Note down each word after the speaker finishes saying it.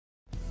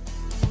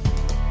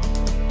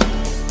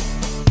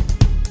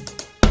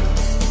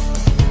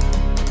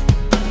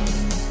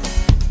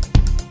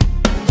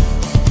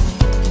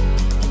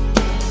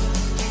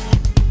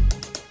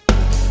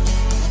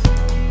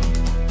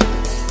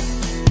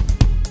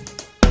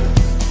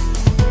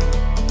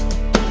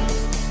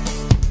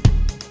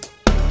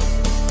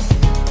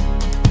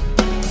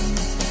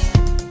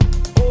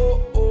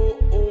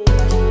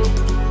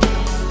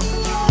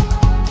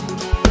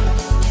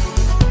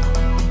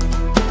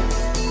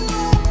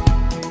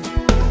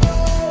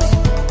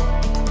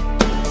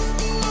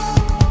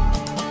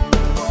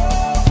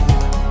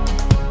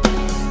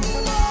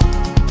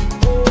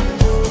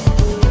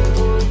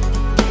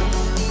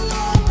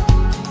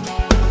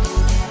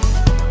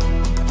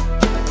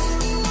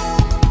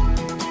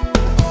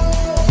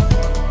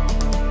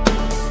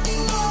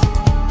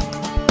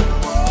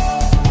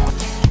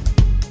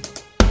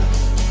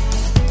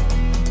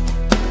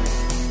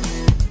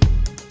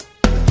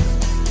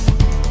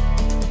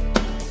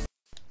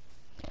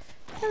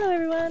Hello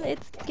everyone,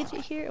 it's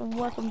Gidget here and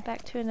welcome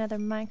back to another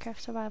Minecraft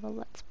Survival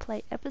Let's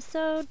Play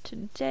episode.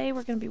 Today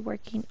we're going to be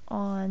working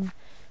on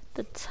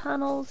the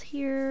tunnels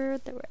here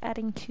that we're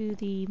adding to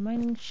the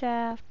mining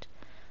shaft.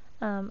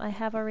 I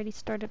have already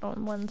started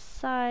on one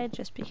side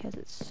just because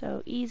it's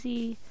so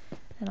easy,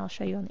 and I'll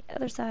show you on the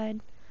other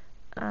side.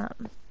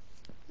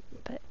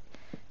 But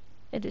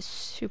it is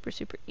super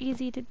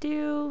easy to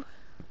do,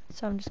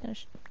 so I'm just going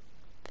to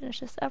finish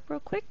this up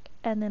real quick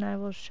and then I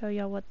will show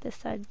y'all what this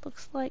side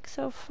looks like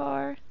so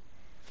far.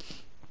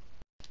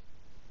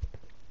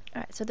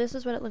 Alright, so this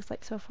is what it looks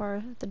like so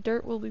far. The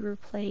dirt will be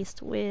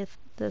replaced with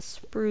the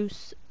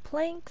spruce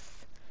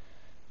planks,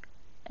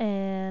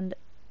 and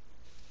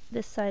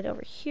this side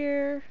over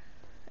here,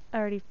 I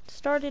already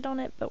started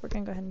on it, but we're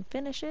going to go ahead and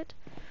finish it.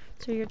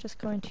 So you're just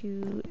going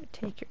to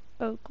take your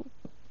oak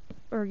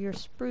or your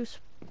spruce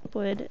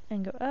wood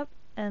and go up,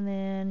 and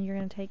then you're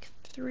going to take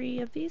 3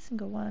 of these and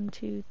go 1,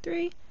 2,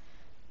 3,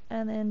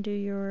 and then do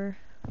your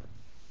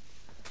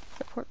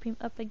support beam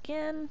up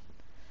again.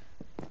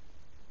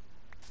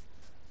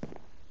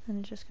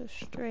 And it just goes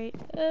straight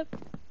up,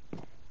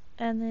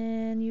 and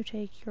then you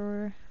take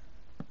your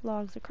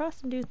logs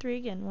across and do 3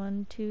 again.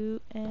 1,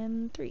 2,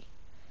 and 3.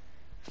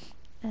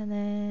 And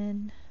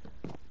then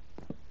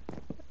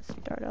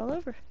start all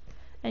over.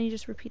 And you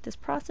just repeat this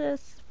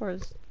process for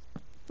as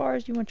far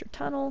as you want your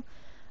tunnel.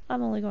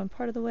 I'm only going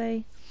part of the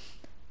way.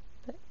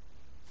 But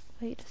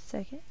wait a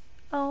second.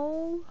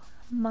 Oh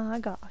my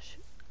gosh.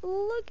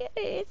 Look at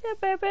it. It's a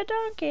baby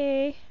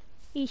donkey.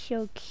 He's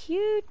so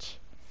cute.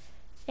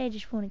 I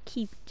just want to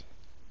keep it.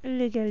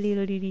 Look how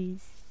little it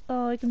is.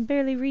 Oh, I can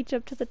barely reach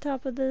up to the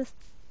top of the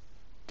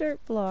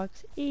dirt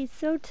blocks. It's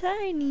so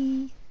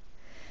tiny.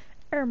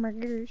 Oh my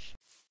gosh.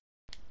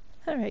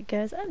 Alright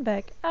guys, I'm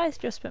back. I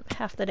just spent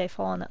half the day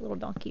following that little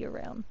donkey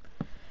around.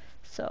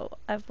 So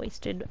I've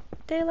wasted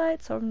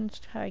daylight, so I'm going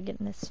to try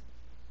getting this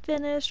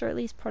finished, or at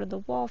least part of the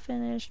wall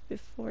finished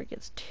before it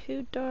gets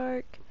too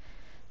dark.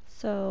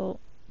 So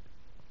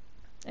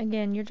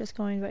again, you're just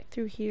going back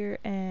through here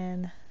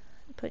and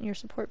putting your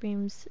support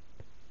beams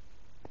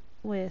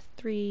with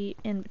 3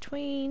 in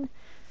between,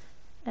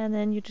 and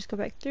then you just go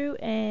back through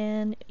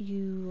and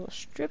you will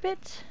strip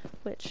it,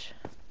 which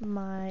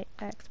my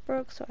axe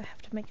broke, so I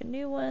have to make a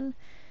new one.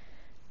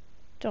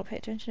 Don't pay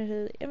attention to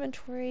the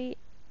inventory.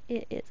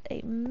 It is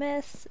a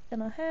mess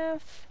and a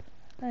half.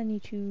 I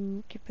need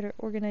to get better at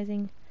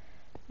organizing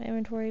my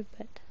inventory,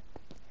 but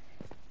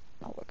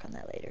I'll work on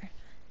that later.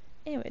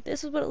 Anyway,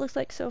 this is what it looks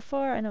like so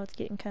far. I know it's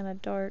getting kind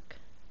of dark,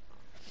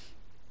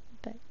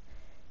 but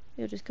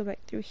you'll just go back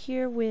through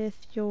here with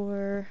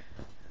your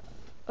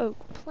oak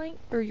plank,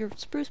 or your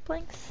spruce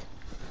planks,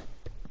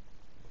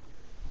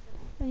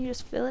 and you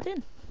just fill it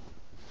in.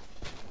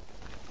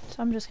 So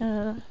I'm just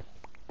gonna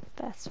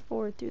fast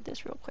forward through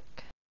this real quick.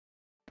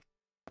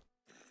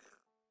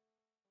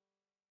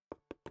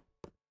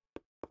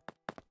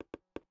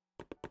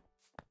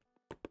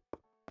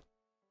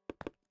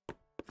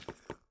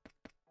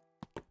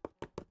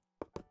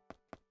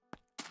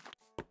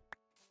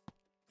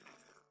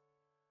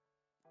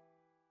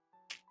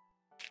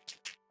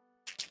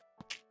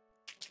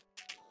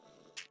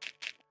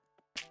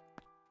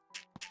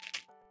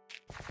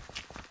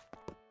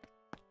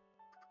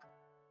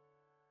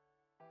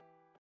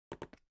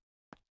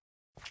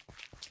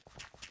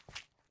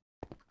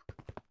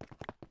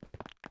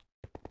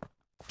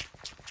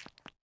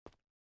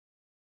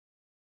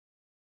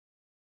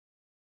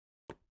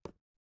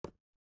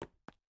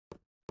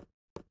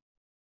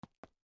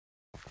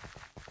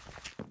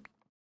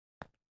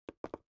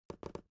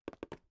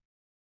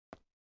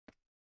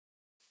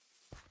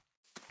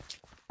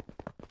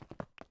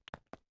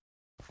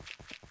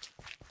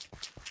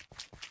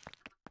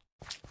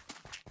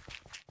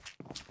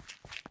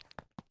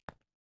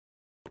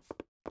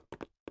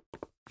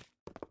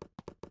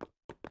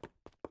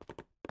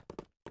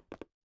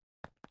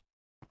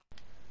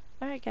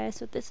 Alright guys,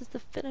 so this is the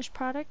finished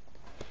product,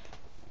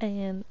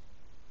 and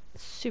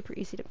super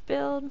easy to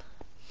build.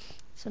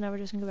 So now we're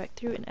just going to go back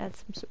through and add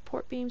some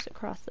support beams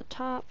across the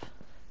top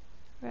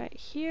right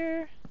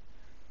here,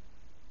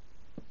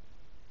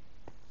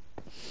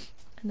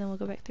 and then we'll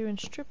go back through and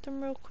strip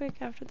them real quick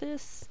after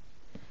this,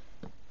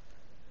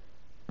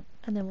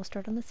 and then we'll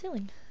start on the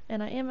ceiling.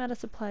 And I am out of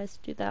supplies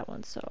to do that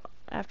one, so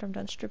after I'm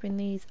done stripping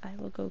these I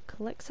will go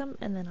collect some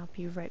and then I'll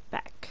be right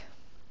back.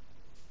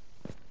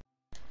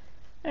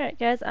 Alright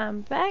guys,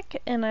 I'm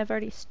back and I've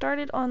already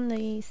started on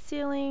the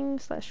ceiling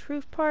 /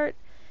 roof part.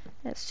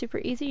 And it's super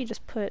easy. You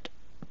just put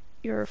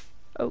your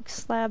oak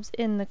slabs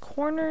in the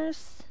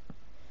corners,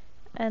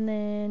 and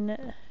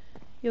then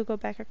you'll go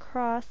back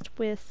across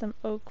with some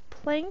oak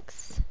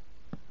planks.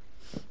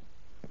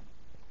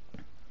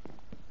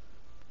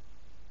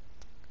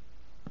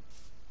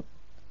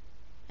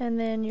 And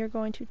then you're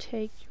going to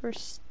take your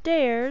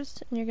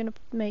stairs and you're going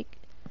to make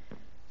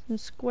some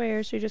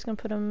squares. So you're just going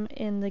to put them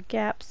in the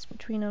gaps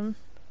between them,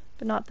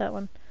 but not that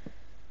one.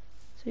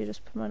 So you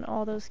just put them in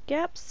all those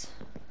gaps,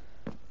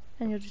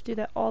 and you'll just do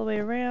that all the way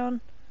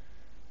around.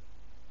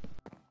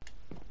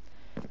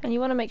 And you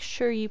want to make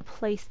sure you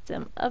place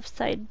them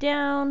upside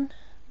down.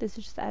 This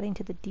is just adding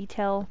to the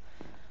detail.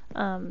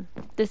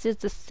 This is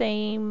the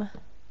same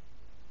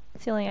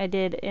ceiling I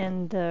did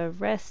in the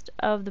rest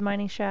of the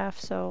mining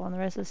shaft, so on the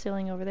rest of the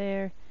ceiling over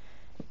there.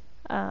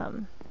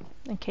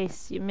 In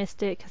case you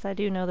missed it, because I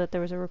do know that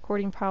there was a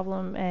recording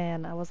problem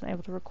and I wasn't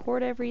able to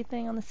record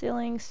everything on the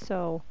ceiling,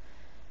 so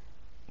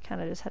I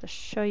kind of just had to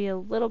show you a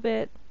little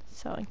bit.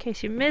 So in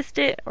case you missed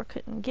it or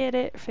couldn't get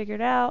it or figure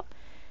it out,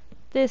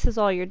 this is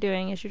all you're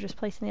doing, is you're just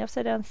placing the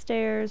upside down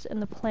stairs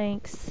and the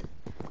planks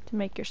to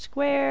make your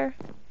square,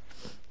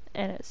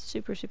 and it's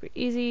super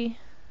easy.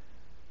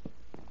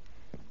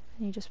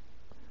 And you just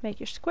make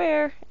your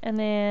square, and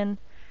then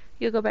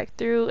you'll go back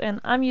through,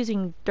 and I'm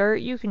using dirt.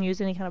 You can use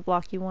any kind of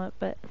block you want,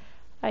 but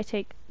I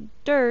take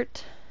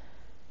dirt.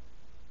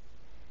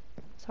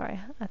 Sorry,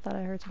 I thought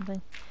I heard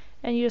something.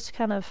 And you just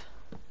kind of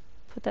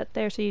put that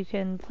there so you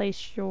can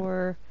place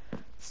your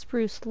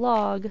spruce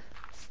log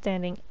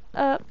standing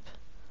up,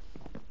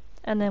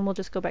 and then we'll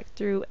just go back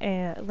through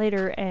and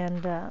later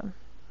and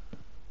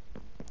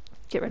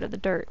get rid of the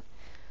dirt.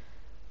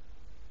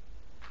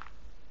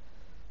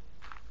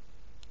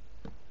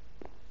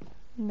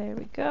 And there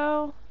we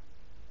go.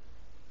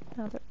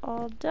 Now they're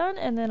all done,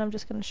 and then I'm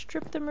just going to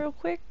strip them real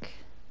quick.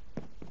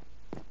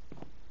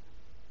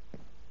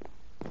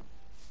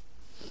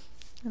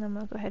 And I'm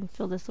going to go ahead and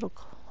fill this little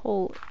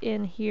hole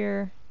in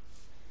here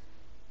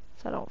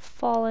so I don't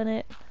fall in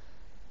it.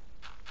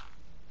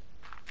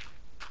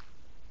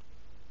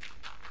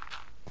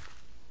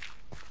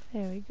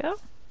 There we go.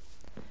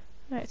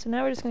 Alright, so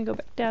now we're just going to go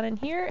back down in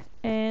here,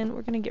 and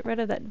we're going to get rid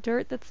of that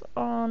dirt that's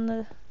on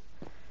the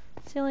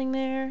ceiling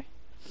there.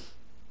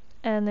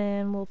 And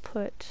then we'll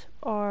put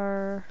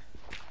our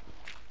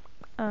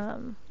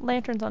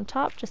lanterns on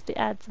top just to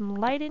add some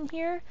light in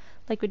here,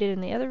 like we did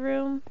in the other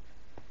room.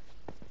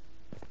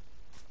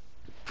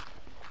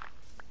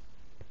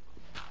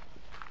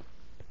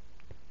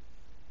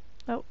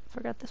 Oh,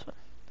 forgot this one.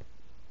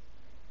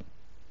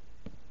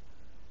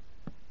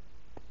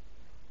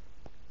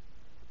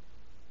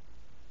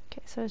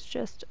 Okay, so it's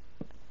just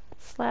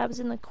slabs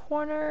in the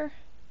corner.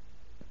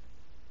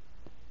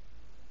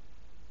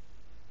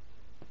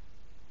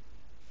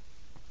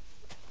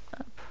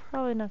 I'm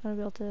probably not going to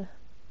be able to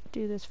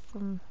do this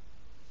from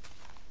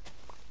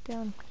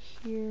down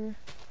here.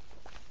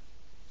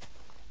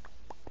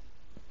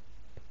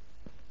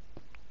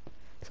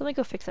 So let me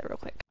go fix that real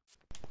quick.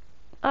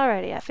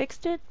 Alrighty, I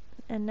fixed it,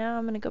 and now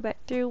I'm going to go back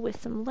through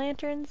with some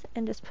lanterns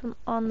and just put them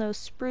on those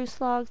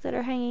spruce logs that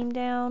are hanging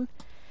down.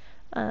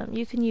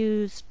 You can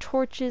use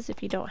torches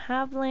if you don't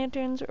have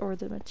lanterns or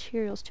the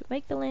materials to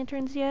make the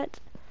lanterns yet.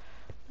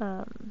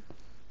 But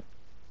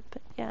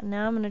yeah,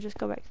 now I'm going to just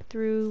go back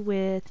through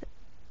with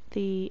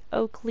the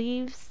oak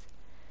leaves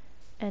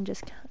and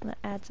just kind of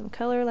add some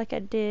color like I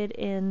did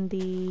in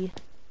the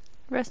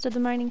rest of the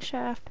mining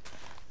shaft.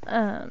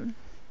 And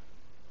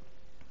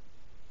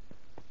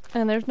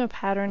there's no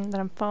pattern that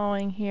I'm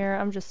following here.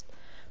 I'm just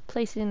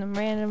placing them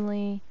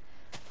randomly.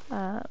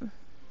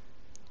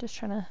 Just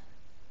trying to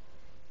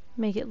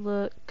make it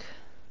look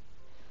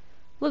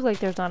like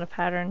there's not a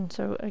pattern,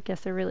 so I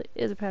guess there really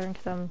is a pattern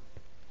because I'm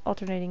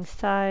alternating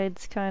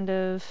sides kind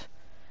of,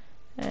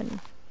 and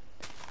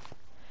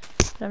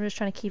I'm just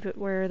trying to keep it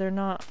where they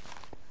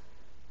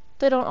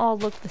don't all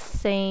look the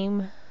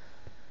same.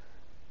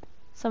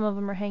 Some of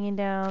them are hanging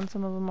down,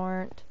 some of them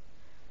aren't,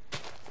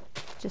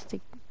 just to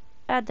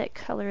add that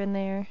color in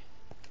there.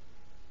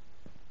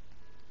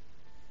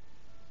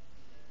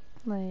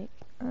 Like,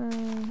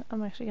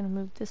 I'm actually going to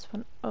move this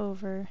one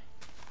over.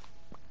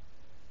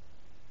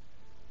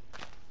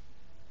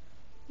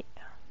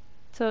 Yeah.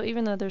 So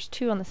even though there's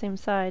two on the same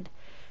side,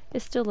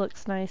 it still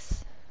looks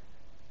nice.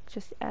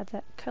 Just add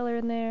that color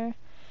in there.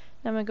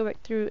 Now I'm going to go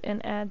back through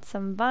and add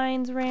some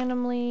vines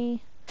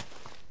randomly.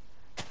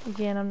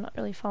 Again, I'm not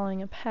really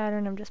following a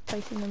pattern, I'm just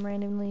placing them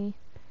randomly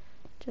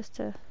just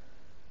to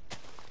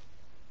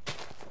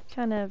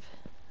kind of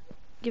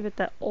give it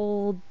that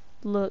old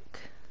look.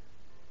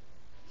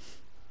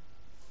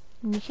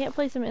 And you can't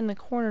place them in the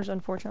corners,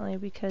 unfortunately,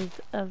 because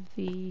of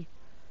the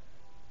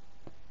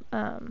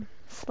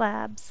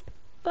slabs,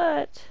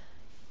 but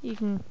you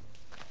can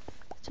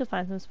still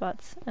find some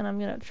spots. And I'm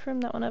going to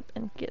trim that one up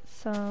and get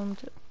some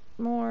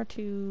more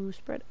to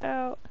spread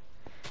out.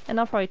 And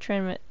I'll probably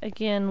trim it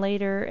again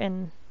later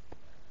and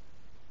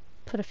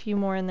put a few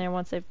more in there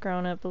once they've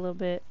grown up a little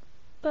bit.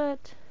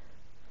 But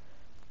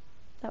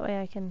that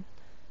way I can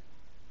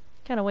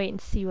kind of wait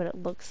and see what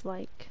it looks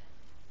like.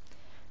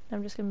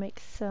 I'm just going to make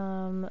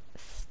some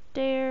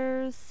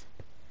stairs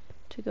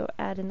to go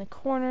add in the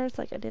corners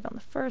like I did on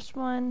the first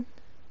one.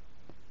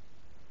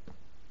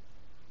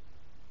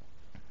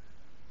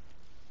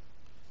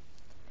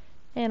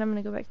 And I'm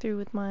going to go back through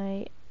with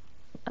my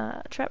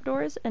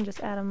trapdoors and just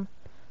add them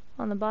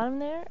on the bottom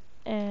there.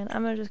 And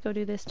I'm going to just go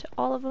do this to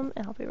all of them,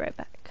 and I'll be right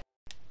back.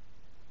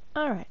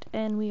 Alright,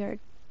 and we are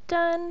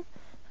done.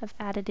 I've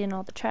added in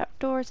all the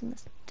trapdoors and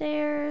the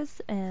stairs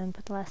and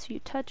put the last few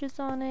touches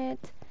on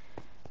it.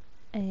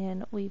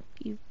 And we've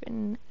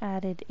even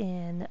added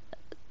in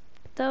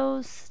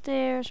those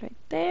stairs right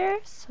there,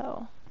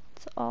 so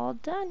it's all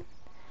done.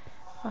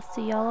 I'll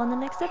see y'all on the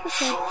next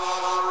episode.